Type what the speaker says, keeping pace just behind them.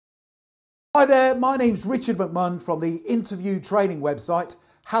Hi there, my name's Richard McMunn from the interview training website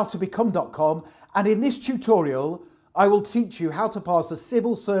howtobecome.com, and in this tutorial I will teach you how to pass a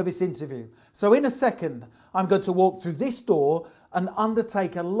civil service interview. So in a second I'm going to walk through this door and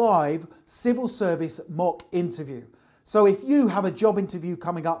undertake a live civil service mock interview. So if you have a job interview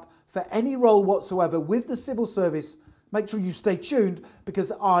coming up for any role whatsoever with the civil service, make sure you stay tuned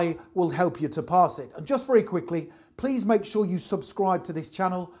because I will help you to pass it. And just very quickly, please make sure you subscribe to this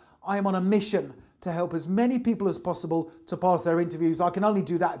channel. I am on a mission to help as many people as possible to pass their interviews. I can only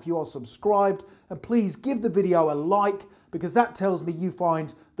do that if you are subscribed. And please give the video a like because that tells me you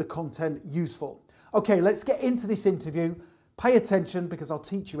find the content useful. Okay, let's get into this interview. Pay attention because I'll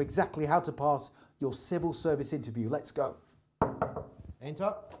teach you exactly how to pass your civil service interview. Let's go.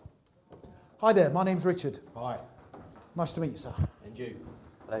 Enter. Hi there, my name's Richard. Hi. Nice to meet you, sir. And you.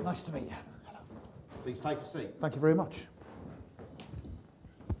 Hello. Nice to meet you. Hello. Please take a seat. Thank you very much.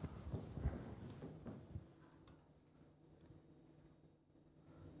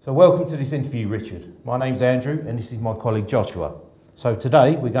 So welcome to this interview, Richard. My name's Andrew and this is my colleague Joshua. So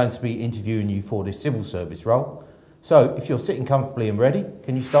today we're going to be interviewing you for this civil service role. So if you're sitting comfortably and ready,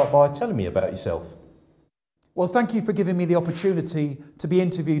 can you start by telling me about yourself? Well, thank you for giving me the opportunity to be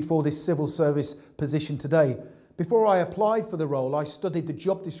interviewed for this civil service position today. Before I applied for the role, I studied the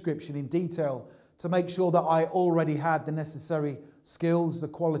job description in detail to make sure that I already had the necessary skills, the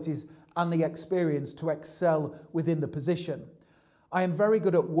qualities and the experience to excel within the position. I am very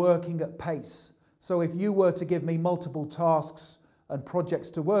good at working at pace. So if you were to give me multiple tasks and projects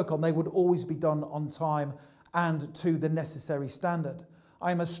to work on, they would always be done on time and to the necessary standard.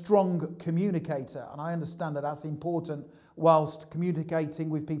 I am a strong communicator and I understand that that's important whilst communicating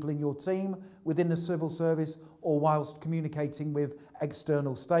with people in your team within the civil service or whilst communicating with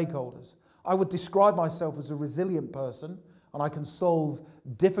external stakeholders. I would describe myself as a resilient person and I can solve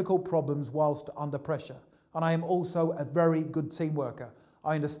difficult problems whilst under pressure. And I am also a very good team worker.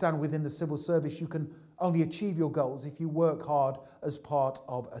 I understand within the civil service you can only achieve your goals if you work hard as part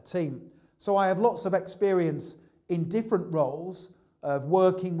of a team. So I have lots of experience in different roles of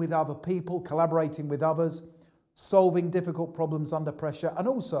working with other people, collaborating with others, solving difficult problems under pressure, and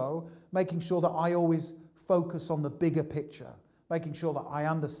also making sure that I always focus on the bigger picture, making sure that I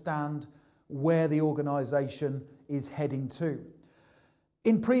understand where the organisation is heading to.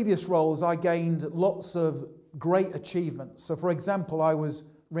 In previous roles, I gained lots of great achievements. So for example, I was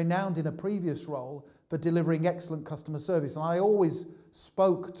renowned in a previous role for delivering excellent customer service. And I always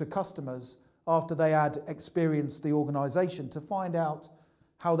spoke to customers after they had experienced the organisation to find out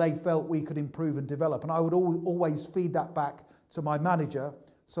how they felt we could improve and develop. And I would always feed that back to my manager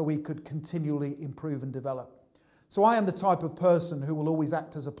so we could continually improve and develop. So I am the type of person who will always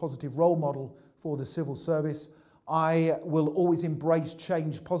act as a positive role model for the civil service. I will always embrace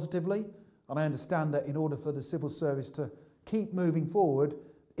change positively, and I understand that in order for the civil service to keep moving forward,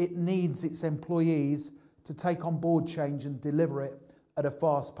 it needs its employees to take on board change and deliver it at a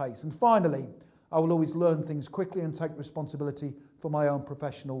fast pace. And finally, I will always learn things quickly and take responsibility for my own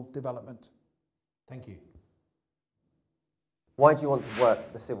professional development. Thank you. Why do you want to work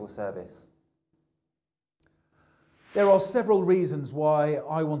for the civil service? There are several reasons why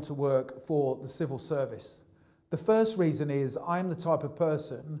I want to work for the civil service. The first reason is I'm the type of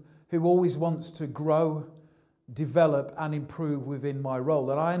person who always wants to grow, develop and improve within my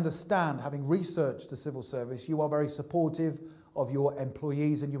role. And I understand, having researched the civil service, you are very supportive of your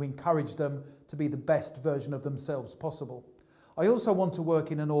employees and you encourage them to be the best version of themselves possible. I also want to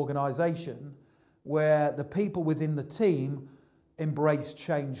work in an organisation where the people within the team embrace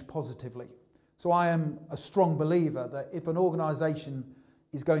change positively. So I am a strong believer that if an organisation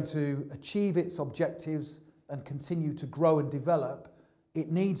is going to achieve its objectives and continue to grow and develop,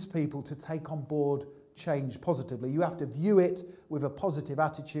 it needs people to take on board change positively. You have to view it with a positive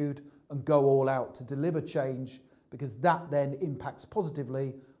attitude and go all out to deliver change because that then impacts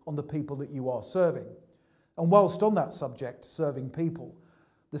positively on the people that you are serving. And whilst on that subject, serving people,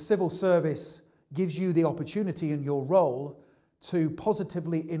 the civil service gives you the opportunity in your role to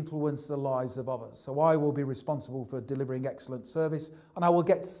positively influence the lives of others. So I will be responsible for delivering excellent service and I will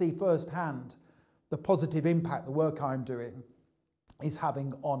get to see firsthand the positive impact the work I'm doing is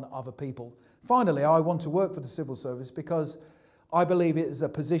having on other people. Finally, I want to work for the civil service because I believe it is a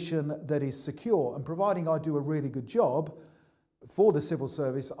position that is secure, and providing I do a really good job for the civil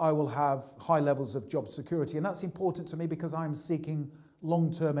service, I will have high levels of job security. And that's important to me because I'm seeking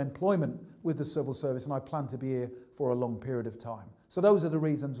long-term employment with the civil service and I plan to be here for a long period of time. So those are the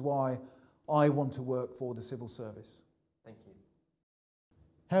reasons why I want to work for the civil service. Thank you.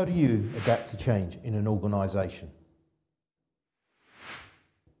 How do you adapt to change in an organisation?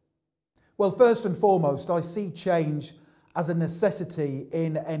 Well, first and foremost, I see change as a necessity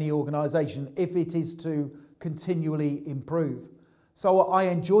in any organisation if it is to continually improve. So I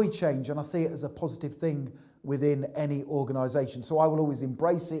enjoy change and I see it as a positive thing within any organisation. So I will always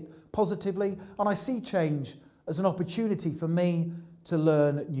embrace it positively, and I see change as an opportunity for me to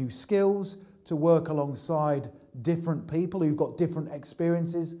learn new skills, to work alongside different people who've got different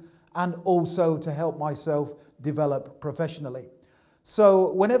experiences, and also to help myself develop professionally.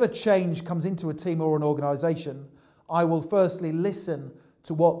 So whenever change comes into a team or an organisation, I will firstly listen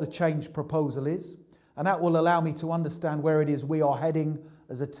to what the change proposal is, and that will allow me to understand where it is we are heading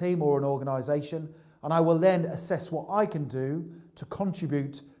as a team or an organisation, and I will then assess what I can do to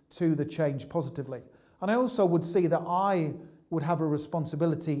contribute to the change positively. And I also would see that I would have a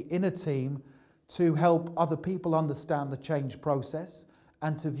responsibility in a team to help other people understand the change process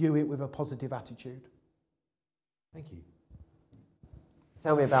and to view it with a positive attitude. Thank you.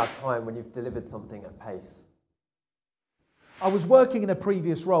 Tell me about a time when you've delivered something at pace. I was working in a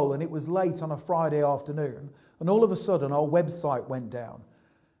previous role and it was late on a Friday afternoon, and all of a sudden our website went down.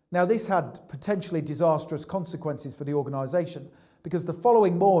 Now this had potentially disastrous consequences for the organisation, because the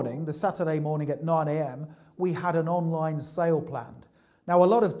following morning, the Saturday morning at 9 a.m, we had an online sale planned. Now a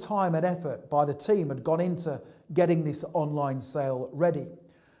lot of time and effort by the team had gone into getting this online sale ready.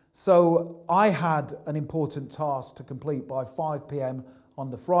 So I had an important task to complete by 5 p.m. on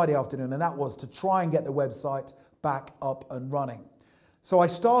the Friday afternoon, and that was to try and get the website back up and running. So I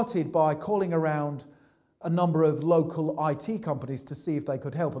started by calling around a number of local IT companies to see if they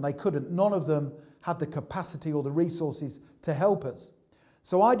could help, and they couldn't. None of them had the capacity or the resources to help us.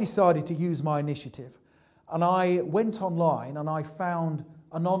 So I decided to use my initiative, and I went online and I found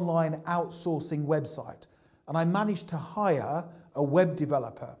an online outsourcing website, and I managed to hire a web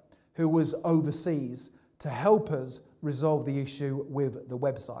developer who was overseas to help us resolve the issue with the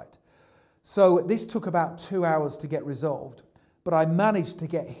website. So this took about 2 hours to get resolved, but I managed to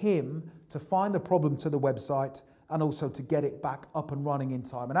get him to find the problem to the website and also to get it back up and running in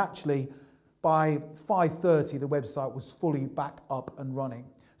time. And actually, by 5:30, the website was fully back up and running.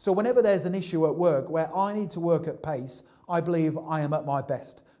 So whenever there's an issue at work where I need to work at pace, I believe I am at my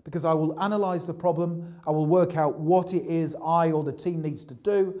best, because I will analyse the problem, I will work out what it is I or the team needs to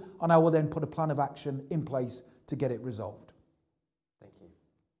do, and I will then put a plan of action in place to get it resolved. Thank you.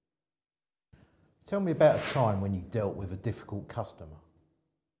 Tell me about a time when you dealt with a difficult customer.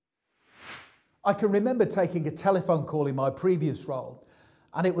 I can remember taking a telephone call in my previous role,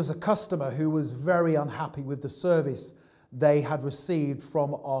 and it was a customer who was very unhappy with the service they had received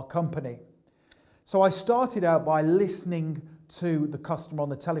from our company. So I started out by listening to the customer on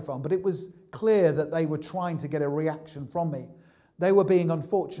the telephone, but it was clear that they were trying to get a reaction from me. They were being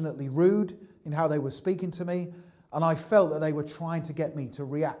unfortunately rude in how they were speaking to me, and I felt that they were trying to get me to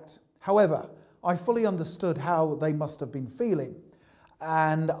react. However, I fully understood how they must have been feeling,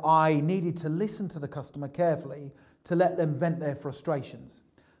 and I needed to listen to the customer carefully to let them vent their frustrations.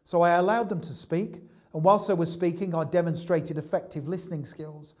 So I allowed them to speak, and whilst they were speaking, I demonstrated effective listening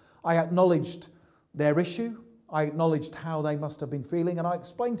skills. I acknowledged their issue, I acknowledged how they must have been feeling, and I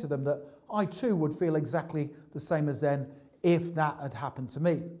explained to them that I too would feel exactly the same as them if that had happened to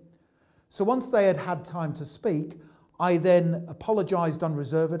me. So once they had had time to speak, I then apologised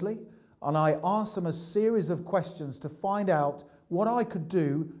unreservedly, and I asked them a series of questions to find out what I could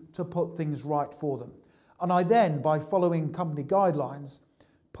do to put things right for them. And I then, by following company guidelines,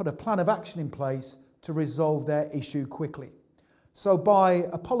 put a plan of action in place to resolve their issue quickly. So by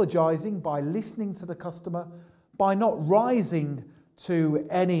apologising, by listening to the customer, by not rising to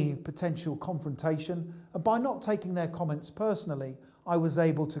any potential confrontation, and by not taking their comments personally, I was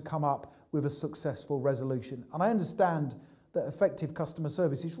able to come up with a successful resolution. And I understand that effective customer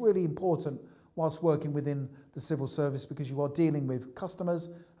service is really important whilst working within the civil service, because you are dealing with customers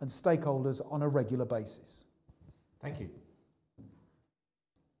and stakeholders on a regular basis. Thank you.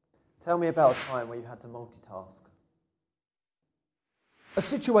 Tell me about a time where you had to multitask. A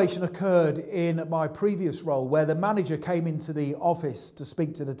situation occurred in my previous role where the manager came into the office to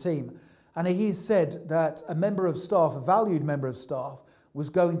speak to the team, and he said that a member of staff, a valued member of staff, was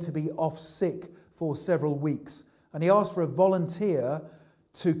going to be off sick for several weeks, and he asked for a volunteer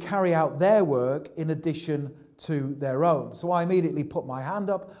to carry out their work in addition to their own. So I immediately put my hand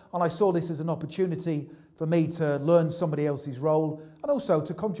up, and I saw this as an opportunity for me to learn somebody else's role and also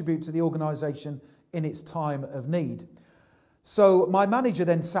to contribute to the organisation in its time of need. So my manager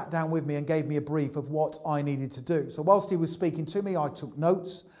then sat down with me and gave me a brief of what I needed to do. So whilst he was speaking to me, I took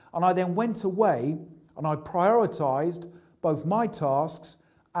notes, and I then went away and I prioritised both my tasks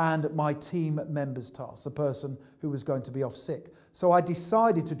and my team member's task, the person who was going to be off sick. So I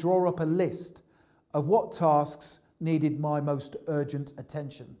decided to draw up a list of what tasks needed my most urgent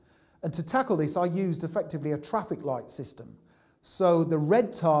attention. And to tackle this, I used effectively a traffic light system. So the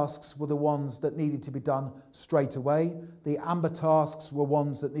red tasks were the ones that needed to be done straight away. The amber tasks were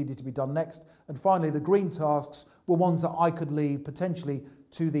ones that needed to be done next. And finally, the green tasks were ones that I could leave potentially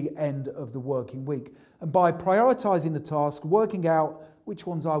to the end of the working week. And by prioritising the task, working out which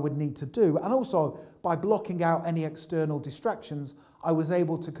ones I would need to do, and also by blocking out any external distractions, I was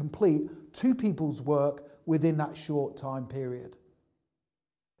able to complete 2 people's work within that short time period.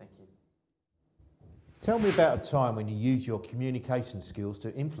 Thank you. Tell me about a time when you used your communication skills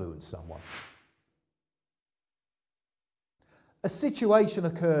to influence someone. A situation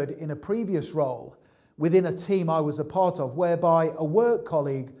occurred in a previous role within a team I was a part of whereby a work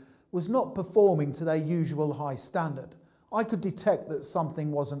colleague was not performing to their usual high standard. I could detect that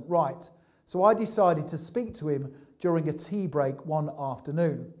something wasn't right, so I decided to speak to him during a tea break one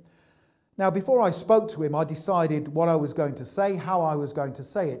afternoon. Now, before I spoke to him, I decided what I was going to say, how I was going to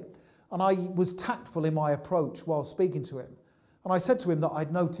say it, and I was tactful in my approach while speaking to him. And I said to him that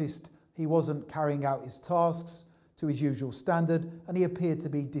I'd noticed he wasn't carrying out his tasks to his usual standard, and he appeared to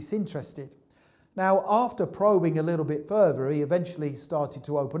be disinterested. Now, after probing a little bit further, he eventually started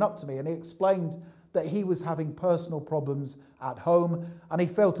to open up to me, and he explained that he was having personal problems at home, and he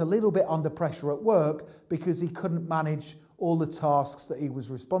felt a little bit under pressure at work because he couldn't manage all the tasks that he was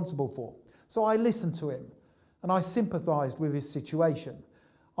responsible for. So I listened to him, and I sympathised with his situation.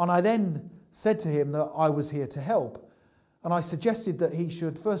 And I then said to him that I was here to help. And I suggested that he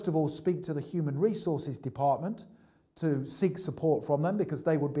should first of all speak to the Human Resources Department to seek support from them because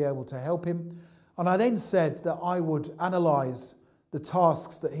they would be able to help him. And I then said that I would analyse the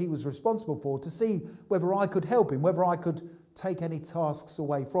tasks that he was responsible for to see whether I could help him, whether I could take any tasks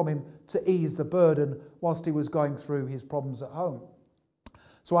away from him to ease the burden whilst he was going through his problems at home.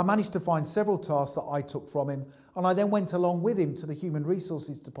 So I managed to find several tasks that I took from him, and I then went along with him to the Human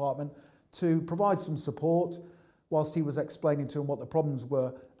Resources Department to provide some support whilst he was explaining to him what the problems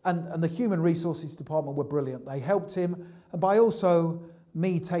were. And the Human Resources Department were brilliant. They helped him, and by also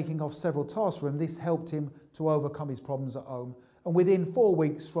me taking off several tasks for him, this helped him to overcome his problems at home. And within 4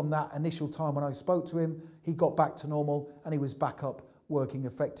 weeks from that initial time when I spoke to him, he got back to normal and he was back up working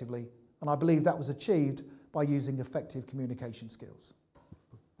effectively. And I believe that was achieved by using effective communication skills.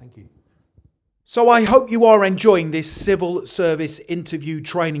 Thank you. So I hope you are enjoying this civil service interview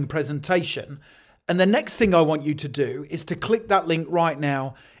training presentation. And the next thing I want you to do is to click that link right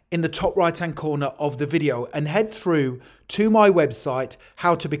now in the top right hand corner of the video and head through to my website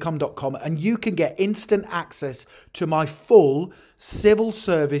howtobecome.com, and you can get instant access to my full civil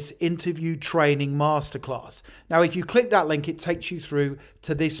service interview training masterclass. Now if you click that link, it takes you through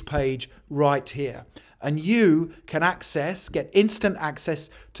to this page right here. And you can get instant access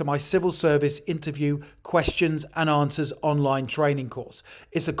to my civil service interview questions and answers online training course.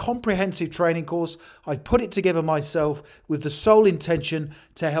 It's a comprehensive training course. I've put it together myself with the sole intention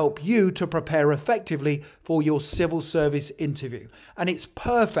to help you to prepare effectively for your civil service interview. And it's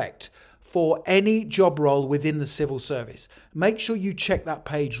perfect for any job role within the civil service. Make sure you check that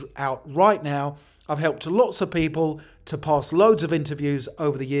page out right now. I've helped lots of people to pass loads of interviews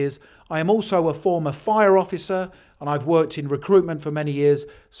over the years. I am also a former fire officer and I've worked in recruitment for many years,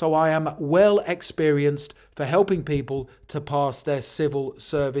 so I am well experienced for helping people to pass their civil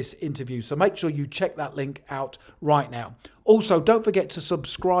service interview. So make sure you check that link out right now. Also, don't forget to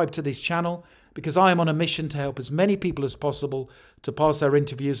subscribe to this channel because I am on a mission to help as many people as possible to pass their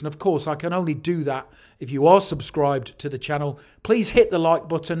interviews. And of course, I can only do that if you are subscribed to the channel. Please hit the like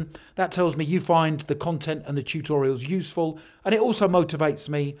button. That tells me you find the content and the tutorials useful. And it also motivates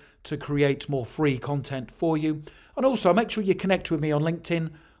me to create more free content for you. And also make sure you connect with me on LinkedIn.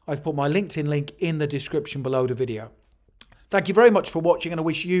 I've put my LinkedIn link in the description below the video. Thank you very much for watching, and I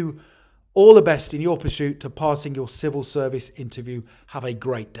wish you all the best in your pursuit to passing your civil service interview. Have a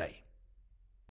great day.